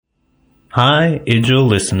Hi, IJIL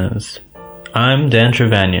listeners. I'm Dan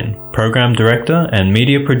Trevanian, Program Director and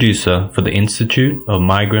Media Producer for the Institute of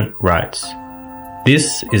Migrant Rights.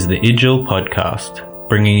 This is the IJIL podcast,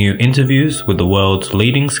 bringing you interviews with the world's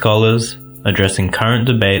leading scholars, addressing current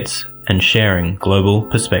debates, and sharing global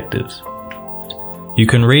perspectives. You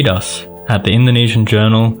can read us at the Indonesian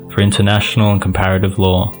Journal for International and Comparative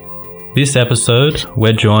Law. This episode,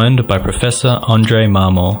 we're joined by Professor Andre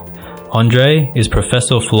Marmor. Andre is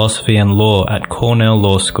Professor of Philosophy and Law at Cornell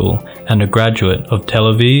Law School and a graduate of Tel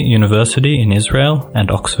Aviv University in Israel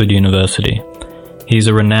and Oxford University. He's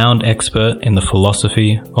a renowned expert in the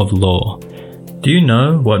philosophy of law. Do you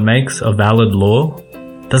know what makes a valid law?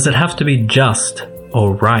 Does it have to be just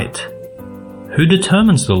or right? Who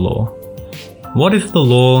determines the law? What if the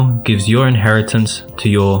law gives your inheritance to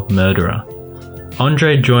your murderer?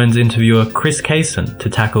 Andre joins interviewer Chris Kaysen to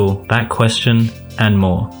tackle that question and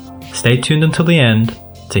more. Stay tuned until the end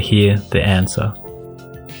to hear the answer.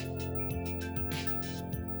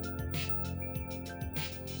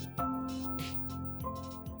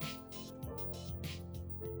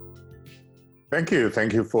 Thank you.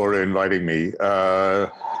 Thank you for inviting me.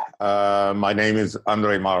 My name is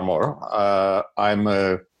Andre Marmor. I'm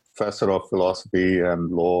a professor of philosophy and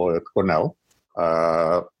law at Cornell.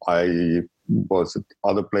 I was at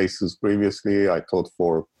other places previously. I taught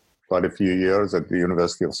for quite a few years at the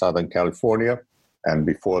University of Southern California, and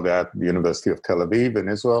before that, the University of Tel Aviv in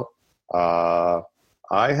Israel.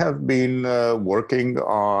 I have been working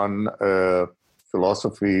on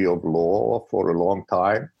philosophy of law for a long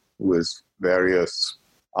time with various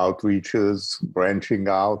outreaches branching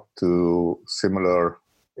out to similar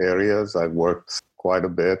areas. I've worked quite a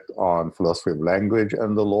bit on philosophy of language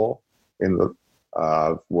and the law.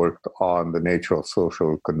 I've worked on the nature of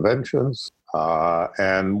social conventions.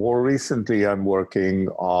 And more recently, I'm working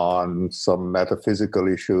on some metaphysical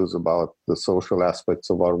issues about the social aspects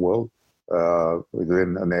of our world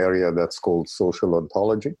within an area that's called social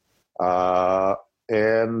ontology.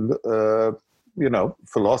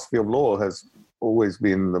 Philosophy of law has always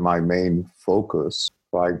been my main focus,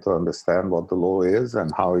 trying to understand what the law is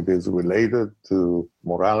and how it is related to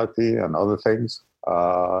morality and other things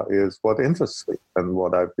is what interests me and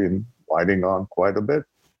what I've been writing on quite a bit.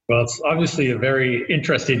 Well, it's obviously a very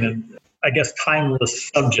interesting and, I guess, timeless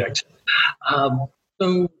subject.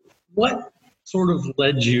 So what sort of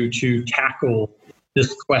led you to tackle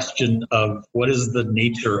this question of what is the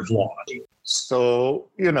nature of law? So,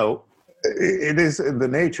 it is in the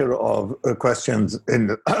nature of questions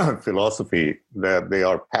in philosophy that they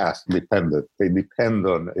are past dependent. They depend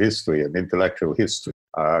on history and intellectual history.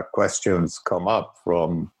 Questions come up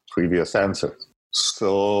from previous answers.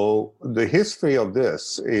 So the history of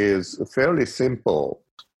this is fairly simple.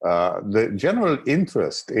 The general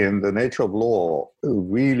interest in the nature of law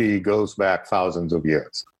really goes back thousands of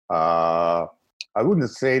years. I wouldn't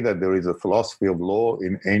say that there is a philosophy of law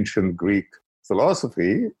in ancient Greek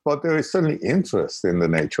philosophy, but there is certainly interest in the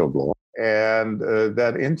nature of law. And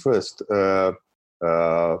that interest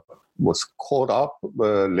was caught up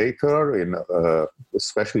later in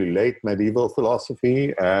especially late medieval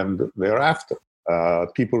philosophy and thereafter.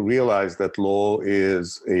 People realize that law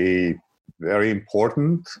is a very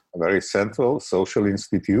important, very central social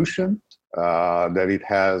institution, that it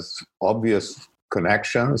has obvious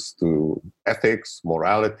connections to ethics,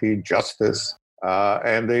 morality, justice,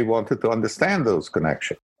 and they wanted to understand those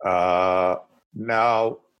connections.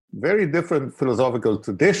 Now, very different philosophical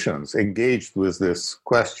traditions engaged with this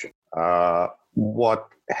question. What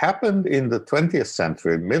happened in the 20th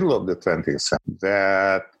century, middle of the 20th century,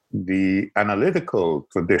 that the analytical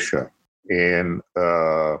tradition in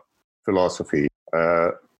philosophy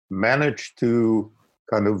managed to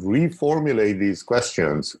kind of reformulate these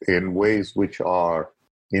questions in ways which are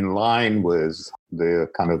in line with the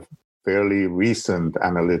kind of fairly recent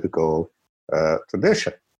analytical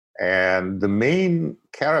tradition. And the main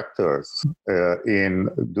characters in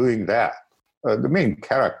doing that,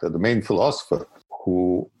 the main philosopher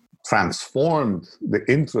who transformed the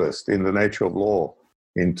interest in the nature of law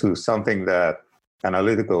into something that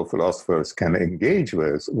analytical philosophers can engage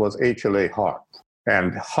with was H.L.A. Hart.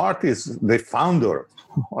 And Hart is the founder,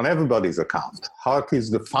 on everybody's account, Hart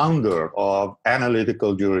is the founder of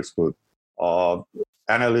analytical jurisprudence, of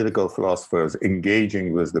analytical philosophers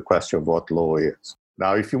engaging with the question of what law is.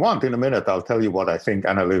 Now, if you want, in a minute, I'll tell you what I think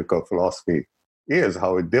analytical philosophy is,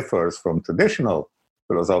 how it differs from traditional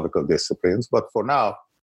philosophical disciplines. But for now,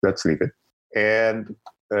 let's leave it. And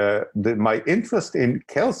my interest in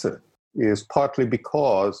Kelsen is partly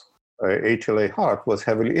because H.L.A. Hart was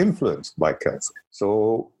heavily influenced by Kelsen.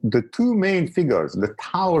 So the two main figures, the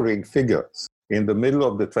towering figures in the middle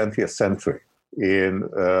of the 20th century in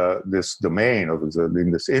this domain,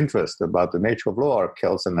 in this interest about the nature of law, are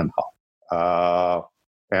Kelsen and Howe.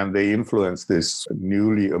 And they influence this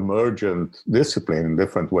newly emergent discipline in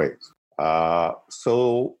different ways. So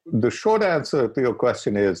the short answer to your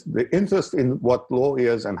question is the interest in what law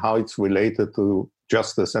is and how it's related to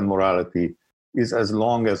justice and morality is as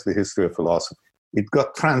long as the history of philosophy. It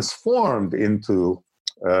got transformed into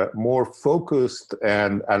more focused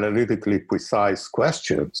and analytically precise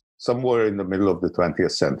questions somewhere in the middle of the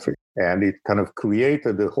 20th century. And it kind of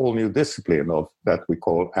created a whole new discipline of that we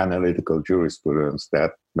call analytical jurisprudence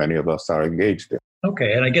that many of us are engaged in.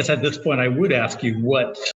 Okay, and I guess at this point I would ask you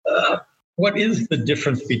what is the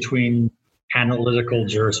difference between analytical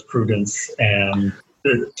jurisprudence and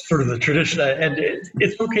the sort of the tradition? And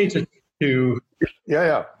it's okay to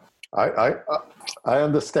Yeah. I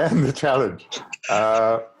understand the challenge.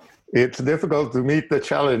 It's difficult to meet the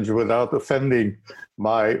challenge without offending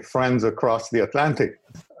my friends across the Atlantic,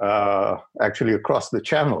 actually across the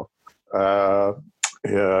Channel,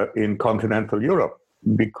 in continental Europe,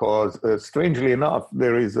 because strangely enough,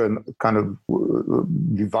 there is a kind of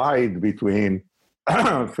divide between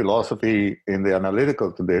philosophy in the analytical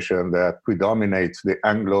tradition that predominates the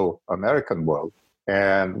Anglo-American world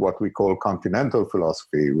and what we call continental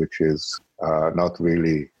philosophy, which is not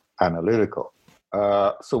really analytical.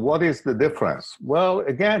 So what is the difference? Well,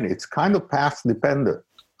 again, it's kind of path dependent.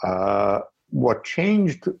 What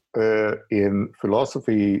changed in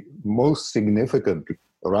philosophy most significantly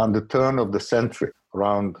around the turn of the century,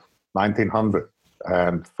 around 1900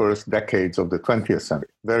 and first decades of the 20th century,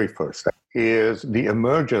 very first, is the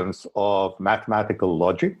emergence of mathematical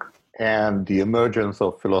logic and the emergence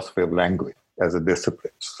of philosophy of language as a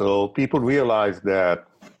discipline. So people realized that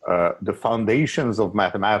the foundations of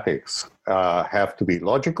mathematics have to be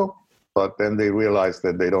logical, but then they realized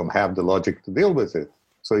that they don't have the logic to deal with it.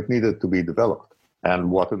 So it needed to be developed.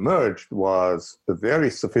 And what emerged was a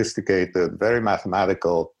very sophisticated, very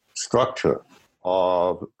mathematical structure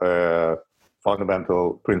of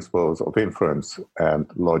fundamental principles of inference and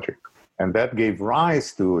logic. And that gave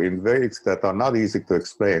rise to, in ways that are not easy to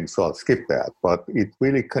explain, so I'll skip that, but it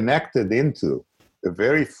really connected into a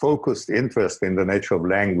very focused interest in the nature of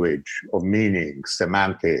language, of meaning,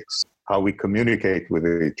 semantics, how we communicate with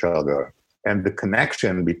each other, and the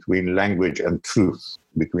connection between language and truth,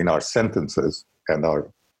 between our sentences and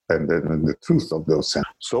the truth of those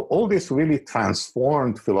sentences. So all this really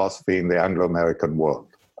transformed philosophy in the Anglo-American world.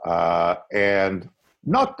 And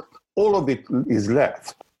not all of it is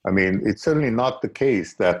left. I mean, it's certainly not the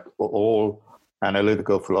case that all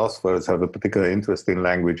analytical philosophers have a particular interest in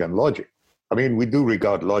language and logic. I mean, we do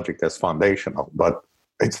regard logic as foundational, but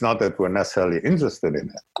it's not that we're necessarily interested in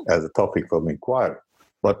it as a topic of inquiry.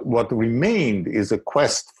 But what remained is a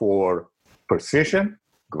quest for precision,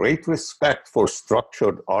 great respect for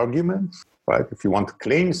structured arguments, right? If you want to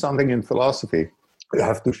claim something in philosophy, you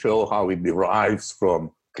have to show how it derives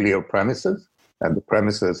from clear premises, and the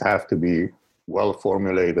premises have to be well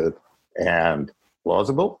formulated and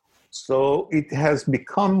plausible. So it has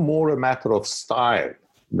become more a matter of style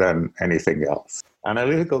than anything else.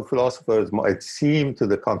 Analytical philosophers, it seemed to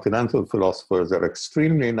the continental philosophers, are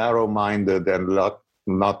extremely narrow-minded and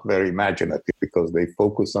not very imaginative because they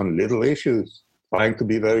focus on little issues, trying to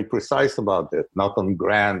be very precise about it, not on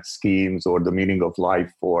grand schemes or the meaning of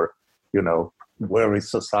life or, where is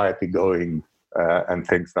society going and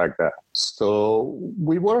things like that. So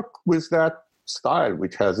we work with that style,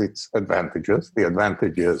 which has its advantages. The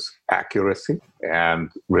advantage is accuracy and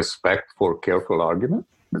respect for careful argument.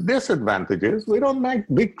 The disadvantage is we don't make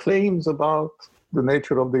big claims about the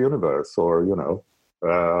nature of the universe or,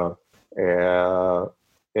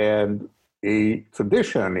 and a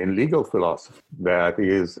tradition in legal philosophy that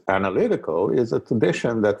is analytical is a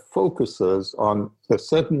tradition that focuses on a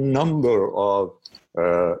certain number of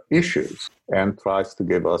issues and tries to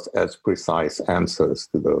give us as precise answers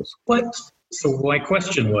to those. So my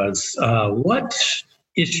question was, what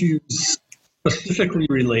issues specifically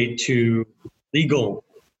relate to legal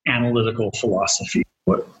analytical philosophy?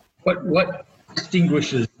 What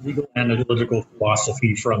distinguishes legal analytical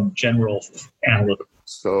philosophy from general analytical?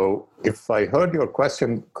 So if I heard your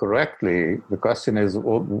question correctly, the question is,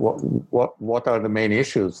 what are the main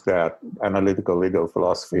issues that analytical legal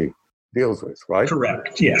philosophy deals with, right?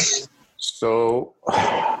 Correct, yes. So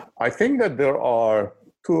I think that there are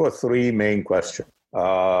 2 or 3 main questions,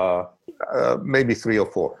 maybe 3 or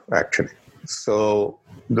 4, actually. So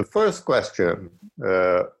the first question,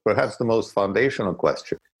 perhaps the most foundational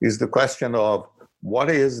question, is the question of what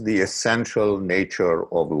is the essential nature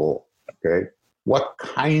of law, okay? What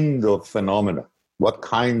kind of phenomena, what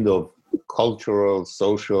kind of cultural,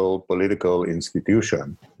 social, political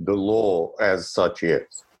institution the law as such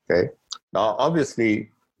is. Okay. Now,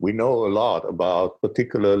 obviously, we know a lot about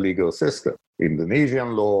particular legal systems: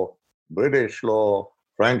 Indonesian law, British law,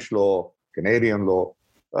 French law, Canadian law.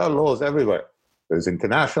 Laws everywhere. There's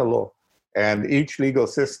international law, and each legal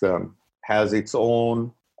system has its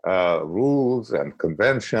own rules and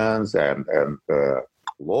conventions and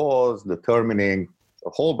laws determining a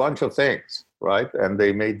whole bunch of things, right? And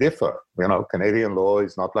they may differ. Canadian law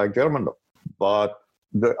is not like German law. But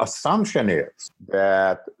the assumption is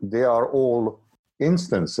that they are all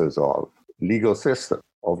instances of legal system,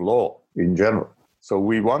 of law in general. So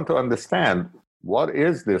we want to understand, what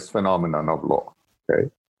is this phenomenon of law? Okay,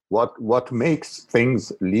 what makes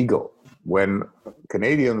things legal? When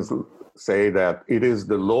Canadians say that it is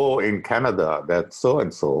the law in Canada that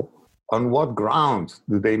so-and-so, on what grounds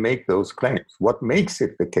do they make those claims? What makes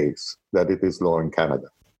it the case that it is law in Canada?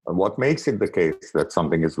 And what makes it the case that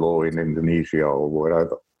something is law in Indonesia or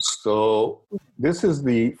wherever? So this is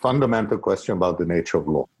the fundamental question about the nature of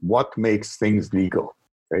law. What makes things legal?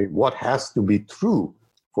 Okay? What has to be true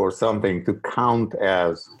for something to count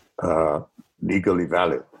as legally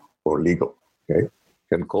valid or legal? Okay?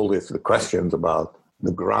 You can call this the questions about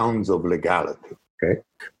the grounds of legality. Okay?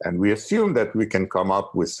 And we assume that we can come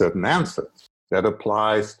up with certain answers that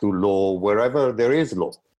applies to law wherever there is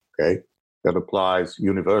law. Okay? That applies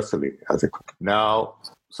universally as it. Now,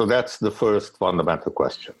 so that's the first fundamental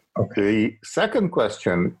question. Okay. The second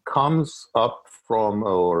question comes up from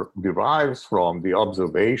or derives from the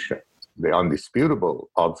observation, the undisputable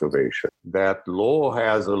observation, that law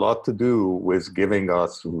has a lot to do with giving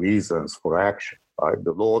us reasons for action. Right?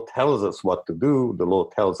 The law tells us what to do. The law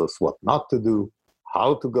tells us what not to do,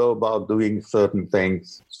 how to go about doing certain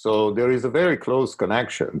things. So there is a very close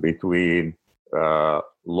connection between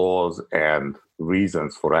laws and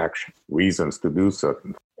reasons for action, reasons to do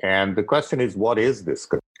certain. And the question is, what is this?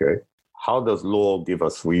 Okay? How does law give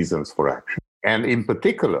us reasons for action? And in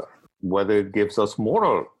particular, whether it gives us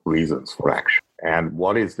moral reasons for action. And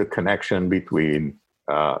what is the connection between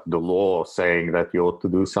the law saying that you ought to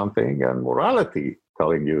do something and morality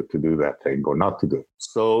telling you to do that thing or not to do it?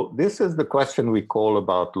 So this is the question we call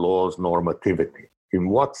about law's normativity. In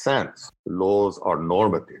what sense laws are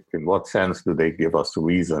normative? In what sense do they give us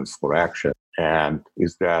reasons for action? And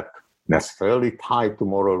is that necessarily tied to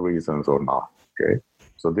moral reasons or not? Okay.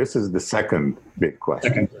 So this is the second big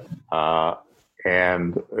question.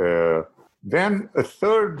 Then a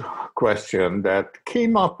third question that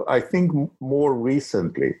came up, I think, more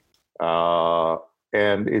recently,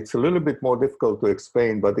 and it's a little bit more difficult to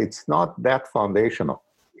explain, but it's not that foundational,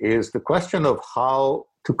 is the question of how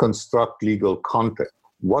to construct legal content.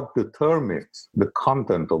 What determines the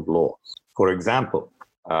content of laws? For example,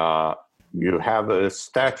 you have a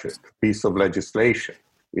statute, piece of legislation.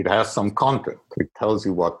 It has some content. It tells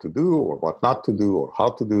you what to do or what not to do or how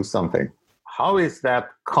to do something. How is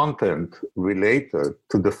that content related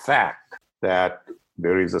to the fact that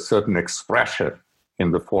there is a certain expression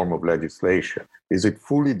in the form of legislation? Is it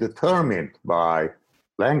fully determined by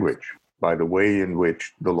language, by the way in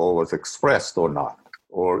which the law was expressed or not?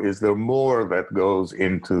 Or is there more that goes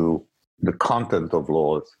into the content of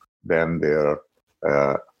laws than their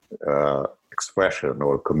expression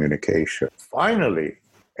or communication? Finally,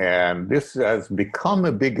 and this has become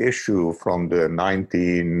a big issue from the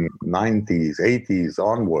 1990s, 80s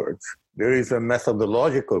onwards, there is a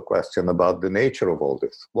methodological question about the nature of all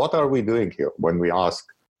this. What are we doing here when we ask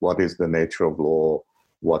what is the nature of law?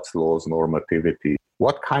 What's law's normativity?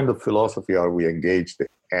 What kind of philosophy are we engaged in?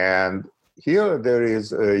 And here there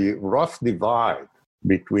is a rough divide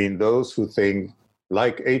between those who think,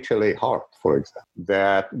 like H.L.A. Hart, for example,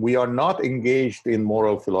 that we are not engaged in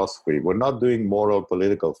moral philosophy. We're not doing moral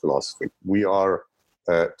political philosophy. We are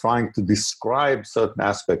trying to describe certain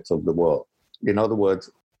aspects of the world. In other words,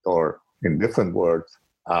 or in different words,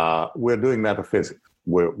 we're doing metaphysics.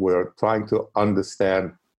 We're trying to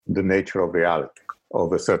understand the nature of reality,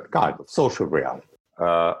 of a certain kind of social reality.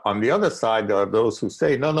 On the other side, there are those who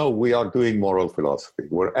say, no, we are doing moral philosophy.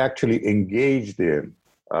 We're actually engaged in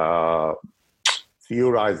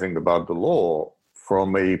theorizing about the law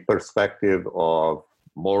from a perspective of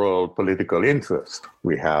moral political interest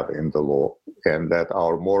we have in the law, and that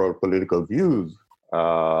our moral political views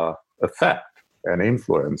affect and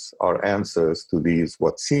influence our answers to these,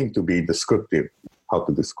 what seem to be descriptive, how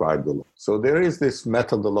to describe the law. So there is this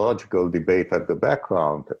methodological debate at the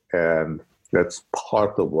background, and that's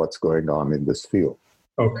part of what's going on in this field.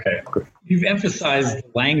 Okay. You've emphasized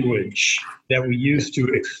language that we use to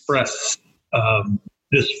express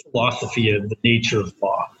this philosophy of the nature of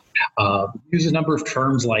law. Use a number of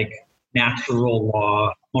terms like natural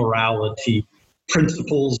law, morality,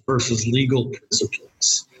 principles versus legal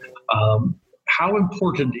principles. How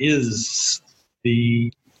important is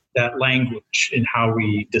that language in how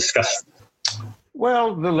we discuss them?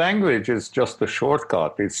 Well, the language is just a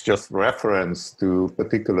shortcut. It's just reference to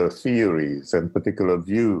particular theories and particular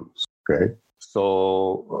views. Okay.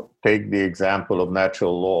 So take the example of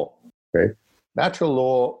natural law. Okay. Natural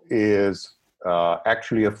law is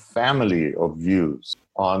actually a family of views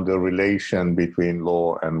on the relation between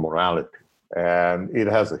law and morality. And it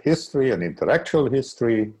has a history, an intellectual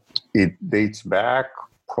history. It dates back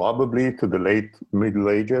probably to the late Middle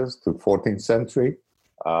Ages, to 14th century,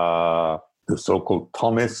 the so-called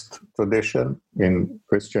Thomist tradition in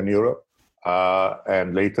Christian Europe,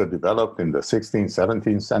 and later developed in the 16th,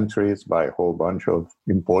 17th centuries by a whole bunch of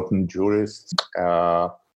important jurists.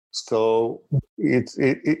 So it's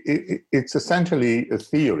essentially a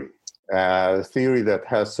theory that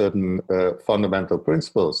has certain fundamental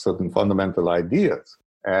principles, certain fundamental ideas,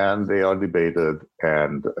 and they are debated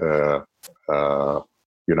and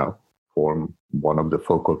form one of the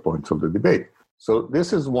focal points of the debate. So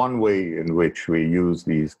this is one way in which we use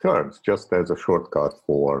these terms, just as a shortcut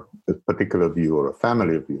for a particular view or a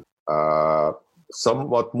family of views.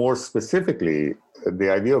 Somewhat more specifically,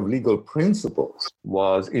 the idea of legal principles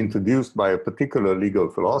was introduced by a particular legal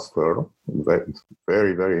philosopher,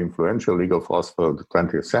 very, very influential legal philosopher of the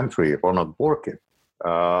 20th century, Ronald Dworkin.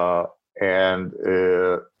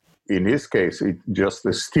 In his case, it's just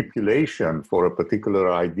a stipulation for a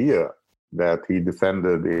particular idea that he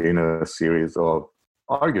defended in a series of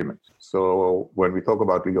arguments. So when we talk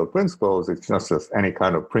about legal principles, it's not just any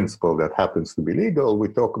kind of principle that happens to be legal. We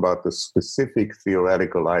talk about the specific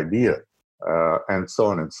theoretical idea, and so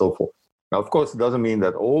on and so forth. Now, of course, it doesn't mean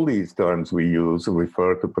that all these terms we use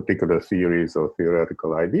refer to particular theories or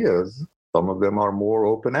theoretical ideas. Some of them are more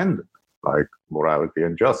open-ended, like morality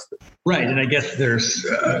and justice. Right, and I guess there's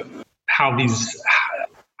how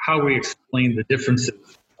we explain the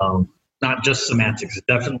differences. Not just semantics. It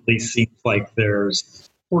definitely seems like there's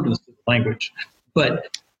importance to the language.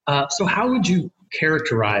 But so how would you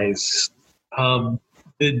characterize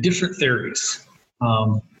the different theories?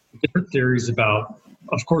 Different theories about,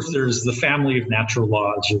 of course, there's the family of natural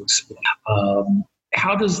law, as you explained.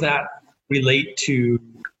 How does that relate to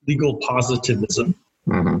legal positivism?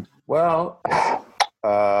 Mm-hmm. Well,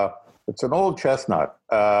 it's an old chestnut,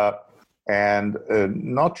 and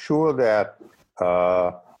not sure that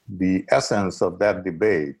the essence of that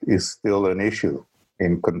debate is still an issue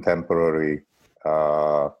in contemporary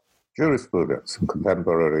jurisprudence, in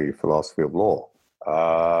contemporary philosophy of law.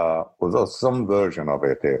 Although some version of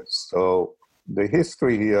it is. So the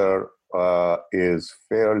history here is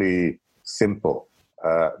fairly simple.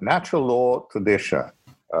 Natural law tradition,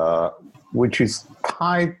 which is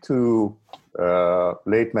tied to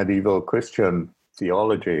late medieval Christian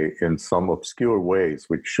theology in some obscure ways,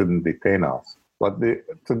 which shouldn't detain us. But the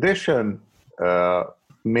tradition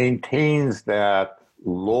maintains that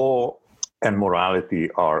law and morality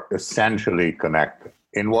are essentially connected.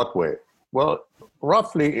 In what way? Well,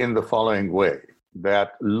 roughly in the following way,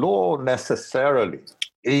 that law necessarily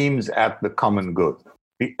aims at the common good.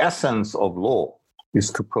 The essence of law is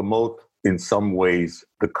to promote, in some ways,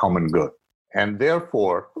 the common good. And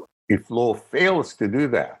therefore, if law fails to do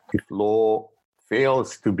that, if law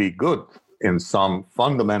fails to be good in some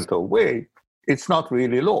fundamental way, it's not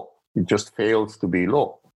really law. It just fails to be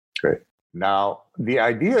law. Okay. Now, the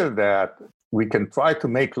idea that we can try to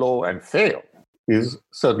make law and fail is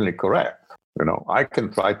certainly correct. I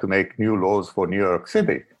can try to make new laws for New York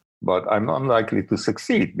City, but I'm unlikely to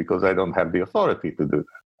succeed because I don't have the authority to do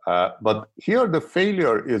that. But here the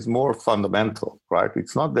failure is more fundamental, right?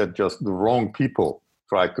 It's not that just the wrong people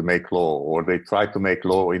try to make law or they try to make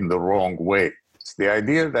law in the wrong way. It's the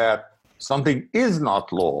idea that something is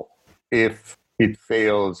not law if it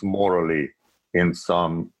fails morally in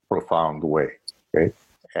some profound way. Okay?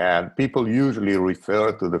 And people usually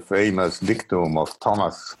refer to the famous dictum of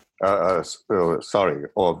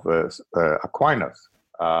Aquinas,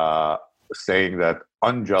 saying that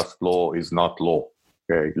unjust law is not law.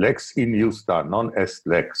 Okay? Lex injusta non est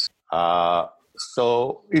lex.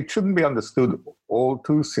 So it shouldn't be understood all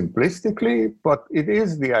too simplistically, but it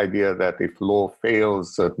is the idea that if law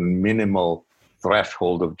fails certain minimal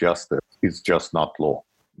threshold of justice, it's just not law.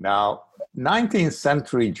 Now, 19th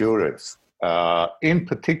century jurists, in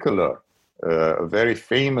particular, a very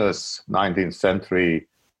famous 19th century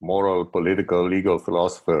moral, political, legal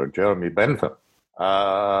philosopher, Jeremy Bentham,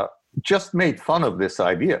 just made fun of this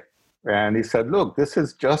idea. And he said, look, this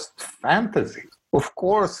is just fantasy. Of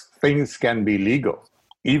course, things can be legal,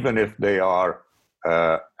 even if they are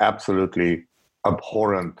absolutely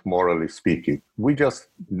abhorrent, morally speaking. We just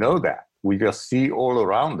know that. We just see all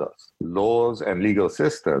around us laws and legal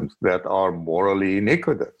systems that are morally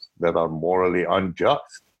iniquitous, that are morally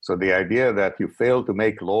unjust. So the idea that you fail to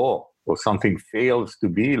make law or something fails to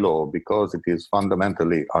be law because it is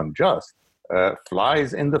fundamentally unjust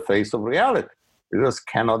flies in the face of reality. It just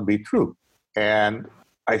cannot be true. And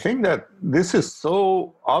I think that this is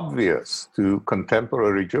so obvious to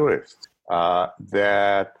contemporary jurists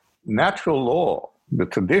that natural law, the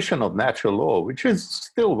tradition of natural law, which is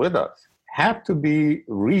still with us, had to be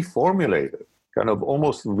reformulated, kind of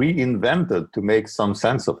almost reinvented to make some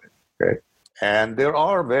sense of it. Okay? And there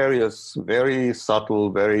are various very subtle,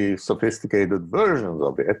 very sophisticated versions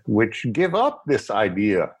of it which give up this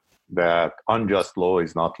idea that unjust law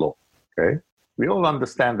is not law. Okay? We all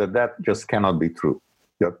understand that that just cannot be true.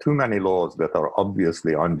 There are too many laws that are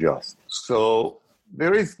obviously unjust. So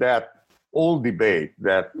there is that old debate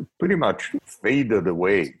that pretty much faded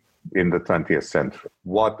away in the 20th century.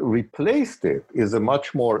 What replaced it is a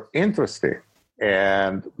much more interesting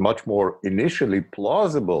and much more initially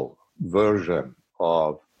plausible version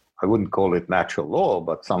of, I wouldn't call it natural law,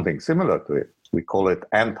 but something similar to it. We call it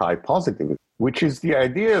anti-positivism, which is the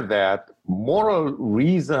idea that moral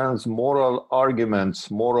reasons, moral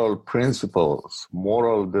arguments, moral principles,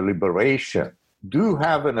 moral deliberation do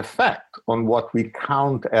have an effect on what we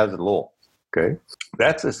count as law. Okay?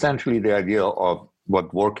 That's essentially the idea of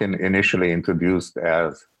what Dworkin initially introduced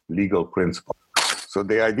as legal principle. So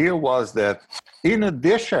the idea was that in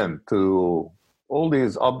addition to all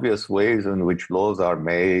these obvious ways in which laws are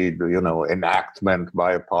made, enactment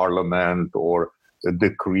by a parliament or a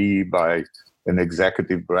decree by an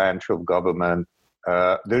executive branch of government,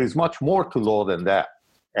 there is much more to law than that.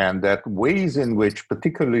 And that ways in which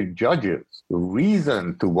particularly judges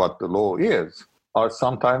reason to what the law is are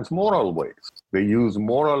sometimes moral ways. They use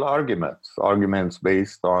moral arguments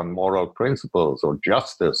based on moral principles or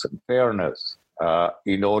justice and fairness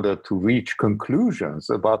in order to reach conclusions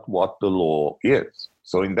about what the law is.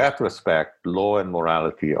 So in that respect, law and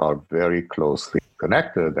morality are very closely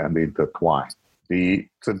connected and intertwined. The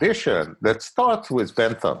tradition that starts with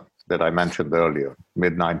Bentham, that I mentioned earlier,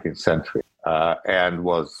 mid-19th century, and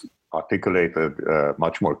was articulated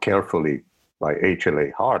much more carefully by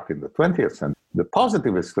H.L.A. Hart in the 20th century, the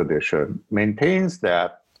positivist tradition maintains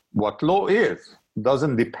that what law is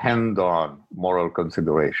doesn't depend on moral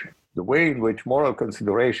consideration. The way in which moral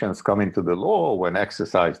considerations come into the law when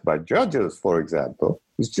exercised by judges, for example,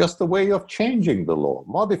 is just a way of changing the law,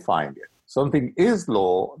 modifying it. Something is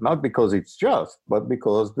law not because it's just, but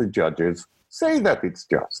because the judges say that it's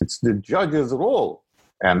just. It's the judge's role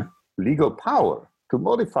and legal power to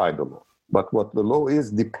modify the law. But what the law is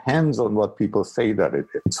depends on what people say that it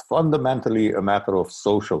is. It's fundamentally a matter of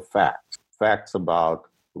social facts, facts about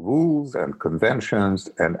rules and conventions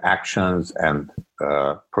and actions and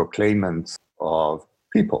proclaimants of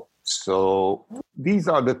people. So these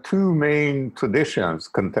are the two main traditions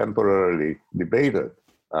contemporarily debated.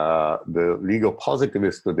 The legal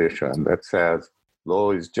positivist tradition that says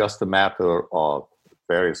law is just a matter of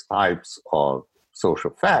various types of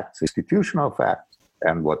social facts, institutional facts,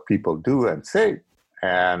 and what people do and say.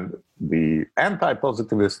 And the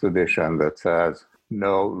anti-positivist tradition that says,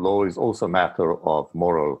 no, law is also a matter of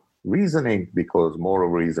moral reasoning because moral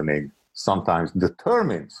reasoning sometimes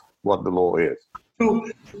determines what the law is. So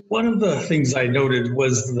one of the things I noted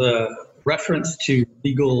was the reference to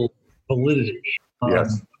legal validity.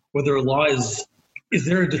 Yes. Whether a law is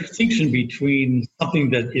there a distinction between something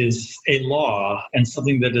that is a law and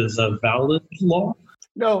something that is a valid law?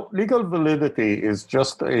 No, legal validity is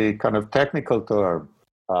just a kind of technical term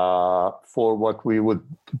for what we would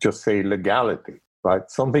just say legality, right?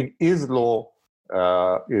 Something is law,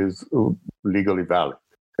 is legally valid,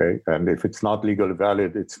 okay? And if it's not legally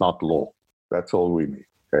valid, it's not law. That's all we mean,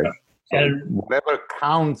 okay? So whatever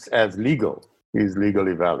counts as legal is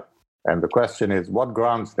legally valid. And the question is, what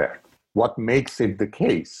grounds that? What makes it the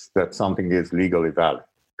case that something is legally valid,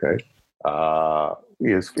 okay?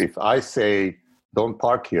 If I say, don't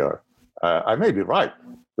park here, I may be right.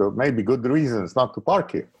 There may be good reasons not to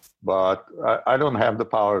park here, but I don't have the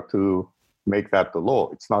power to make that the law.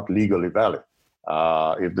 It's not legally valid.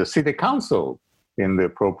 If the city council, in the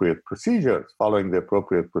appropriate procedures, following the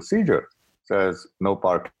appropriate procedure, says no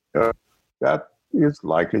parking here, that is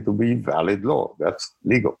likely to be valid law. That's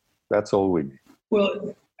legal. That's all we need.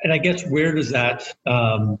 Well, and I guess where does that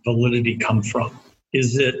validity come from?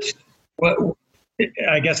 Is it what?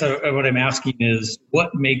 I guess what I'm asking is,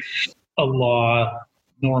 what makes a law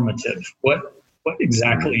normative? What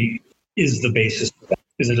exactly is the basis of that?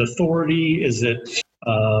 Is it authority? Is it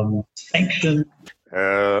sanction?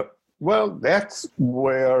 Well, that's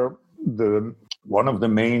where one of the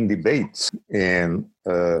main debates in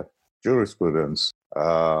jurisprudence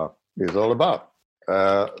is all about.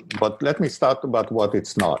 But let me start about what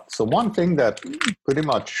it's not. So one thing that pretty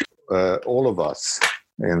much all of us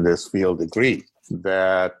in this field agree,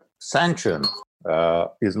 that sanction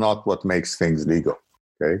is not what makes things legal.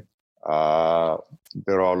 Okay,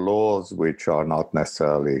 there are laws which are not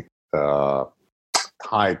necessarily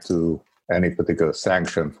tied to any particular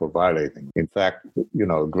sanction for violating. In fact,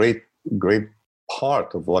 a great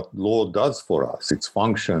part of what law does for us, its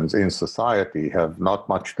functions in society, have not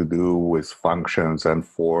much to do with functions and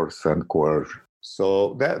force and coercion.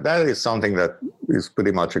 So that is something that is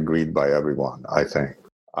pretty much agreed by everyone, I think.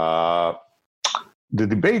 The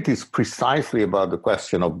debate is precisely about the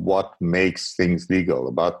question of what makes things legal,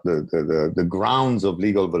 about the grounds of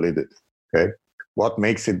legal validity. Okay, what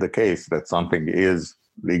makes it the case that something is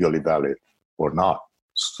legally valid or not?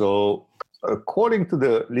 So, according to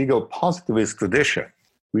the legal positivist tradition,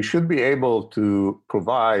 we should be able to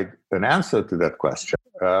provide an answer to that question,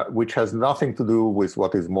 which has nothing to do with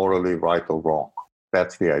what is morally right or wrong.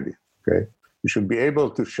 That's the idea. Okay, we should be able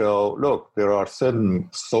to show, look, there are certain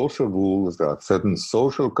social rules, there are certain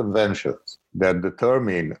social conventions that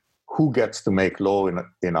determine who gets to make law in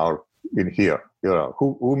here.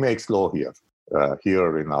 Who makes law here,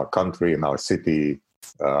 here in our country, in our city,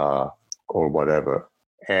 or whatever.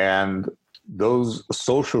 And those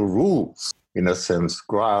social rules, in a sense,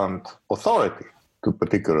 grant authority to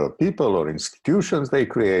particular people or institutions they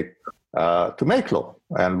create to make law.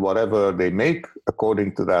 And whatever they make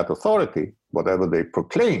according to that authority, whatever they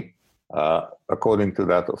proclaim according to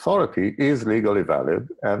that authority, is legally valid,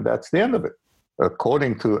 and that's the end of it.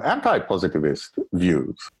 According to anti-positivist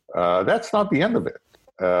views, that's not the end of it.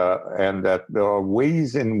 And that there are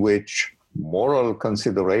ways in which moral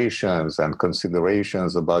considerations and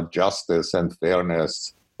considerations about justice and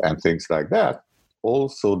fairness and things like that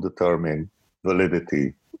also determine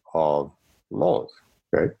validity of laws.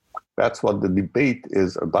 Okay, that's what the debate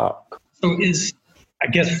is about. So I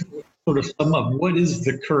guess, sort of sum up, what is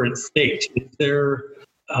the current state? Is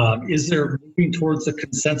there moving towards a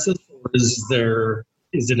consensus, or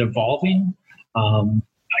is it evolving?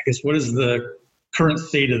 I guess, what is the current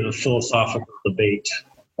state of the philosophical debate?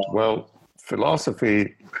 Well,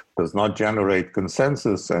 philosophy does not generate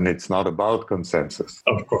consensus, and it's not about consensus.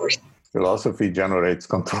 Of course. Philosophy generates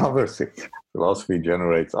controversy. Philosophy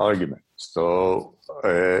generates argument. So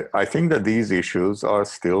I think that these issues are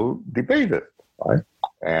still debated, right?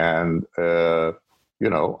 And,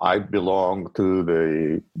 I belong to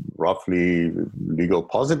the roughly legal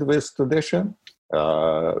positivist tradition.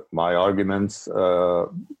 My arguments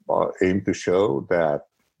aim to show that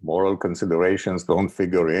moral considerations don't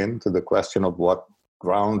figure into the question of what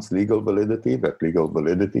grounds legal validity, that legal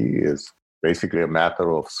validity is basically a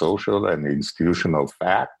matter of social and institutional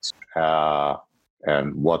facts.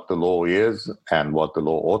 And what the law is and what the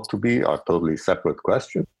law ought to be are totally separate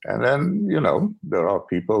questions. And then, there are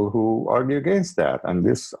people who argue against that. And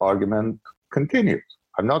this argument continues.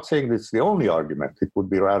 I'm not saying this is the only argument. It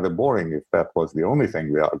would be rather boring if that was the only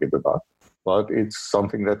thing we argued about. But it's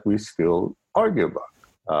something that we still argue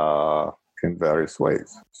about in various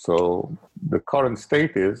ways. So the current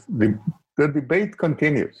state is the debate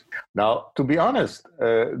continues. Now, to be honest,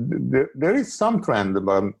 there is some trend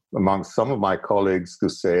among some of my colleagues to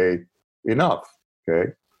say, enough,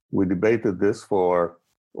 okay? We debated this for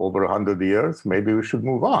over 100 years. Maybe we should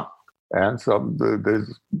move on. And so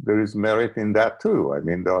there is merit in that too. I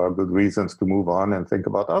mean, there are good reasons to move on and think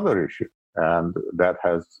about other issues. And that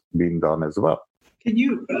has been done as well. Can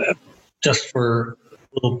you, just for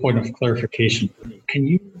a little point of clarification, can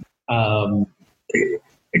you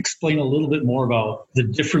explain a little bit more about the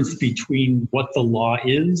difference between what the law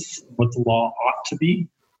is and what the law ought to be?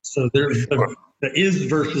 So there's the is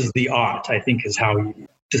versus the ought, I think, is how you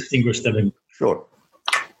distinguish them. Sure.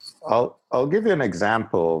 I'll give you an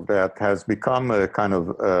example that has become a kind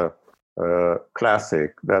of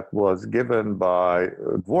classic that was given by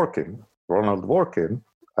Ronald Dworkin,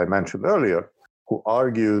 I mentioned earlier, who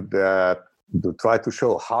argued that to try to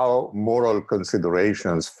show how moral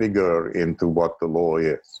considerations figure into what the law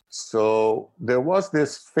is. So there was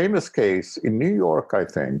this famous case in New York, I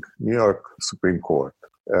think, New York Supreme Court,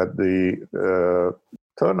 at the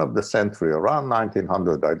turn of the century, around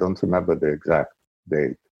 1900, I don't remember the exact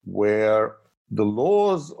date, where the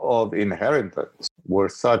laws of inheritance were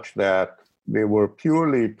such that they were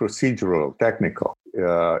purely procedural, technical,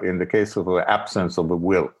 in the case of the absence of a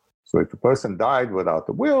will. So if a person died without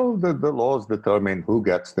a will, the laws determine who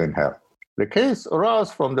gets to inherit. The case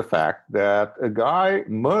arose from the fact that a guy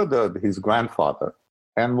murdered his grandfather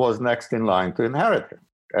and was next in line to inherit him.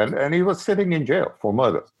 And he was sitting in jail for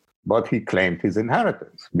murder. But he claimed his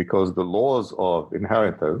inheritance because the laws of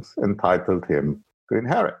inheritance entitled him to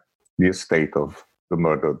inherit the estate of the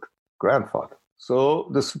murdered grandfather. So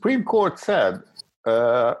the Supreme Court said,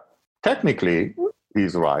 technically,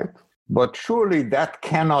 he's right, but surely that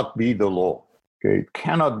cannot be the law. Okay? It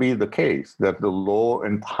cannot be the case that the law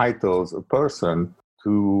entitles a person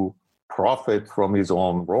to profit from his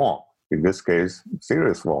own wrong, in this case,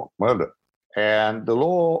 serious wrong, murder. And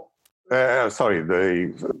the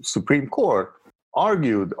Supreme Court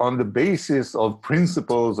argued on the basis of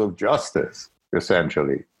principles of justice,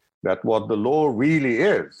 essentially, that what the law really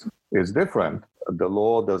is different. The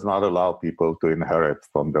law does not allow people to inherit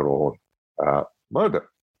from their own murder,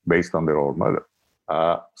 based on their own murder.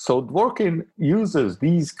 So Dworkin uses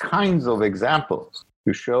these kinds of examples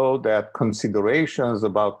to show that considerations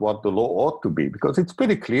about what the law ought to be, because it's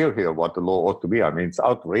pretty clear here what the law ought to be. I mean, it's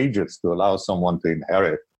outrageous to allow someone to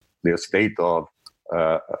inherit the estate of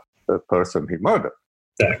the person he murdered.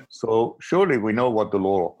 Yeah. So surely we know what the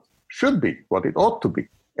law should be, what it ought to be.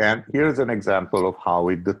 And here's an example of how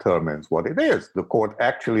it determines what it is. The court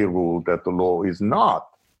actually ruled that the law is not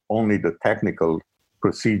only the technical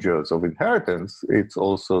procedures of inheritance, it's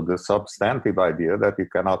also the substantive idea that you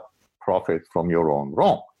cannot profit from your own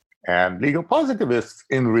wrong. And legal positivists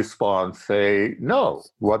in response say, no,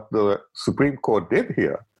 what the Supreme Court did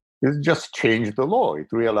here is just change the law. It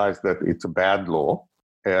realized that it's a bad law,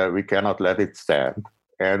 we cannot let it stand,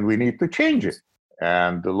 and we need to change it.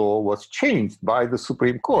 And the law was changed by the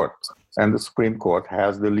Supreme Court. And the Supreme Court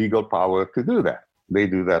has the legal power to do that. They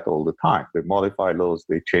do that all the time. They modify laws,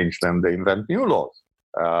 they change them, they invent new laws.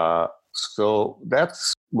 So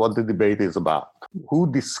that's what the debate is about.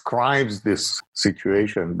 Who describes this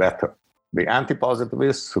situation better? The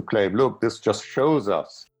anti-positivists who claim, look, this just shows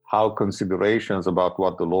us how considerations about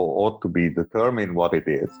what the law ought to be determine what it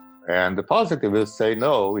is. And the positivists say,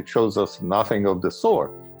 no, it shows us nothing of the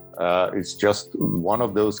sort. It's just one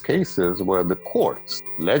of those cases where the courts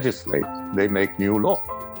legislate, they make new law.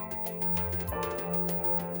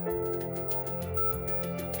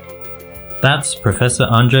 That's Professor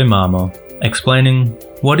Andrei Marmor explaining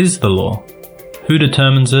what is the law, who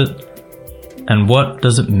determines it, and what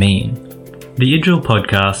does it mean. The IJIL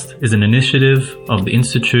podcast is an initiative of the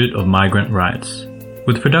Institute of Migrant Rights,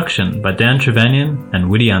 with production by Dan Trevanian and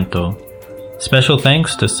Widianto. Special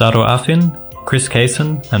thanks to Saro Afin, Chris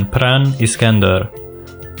Kaysen, and Pran Iskander.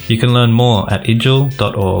 You can learn more at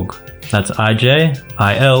ijil.org. That's IJIL.org.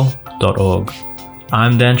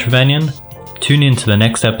 I'm Dan Trevanian. Tune in to the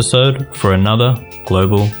next episode for another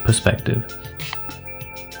global perspective.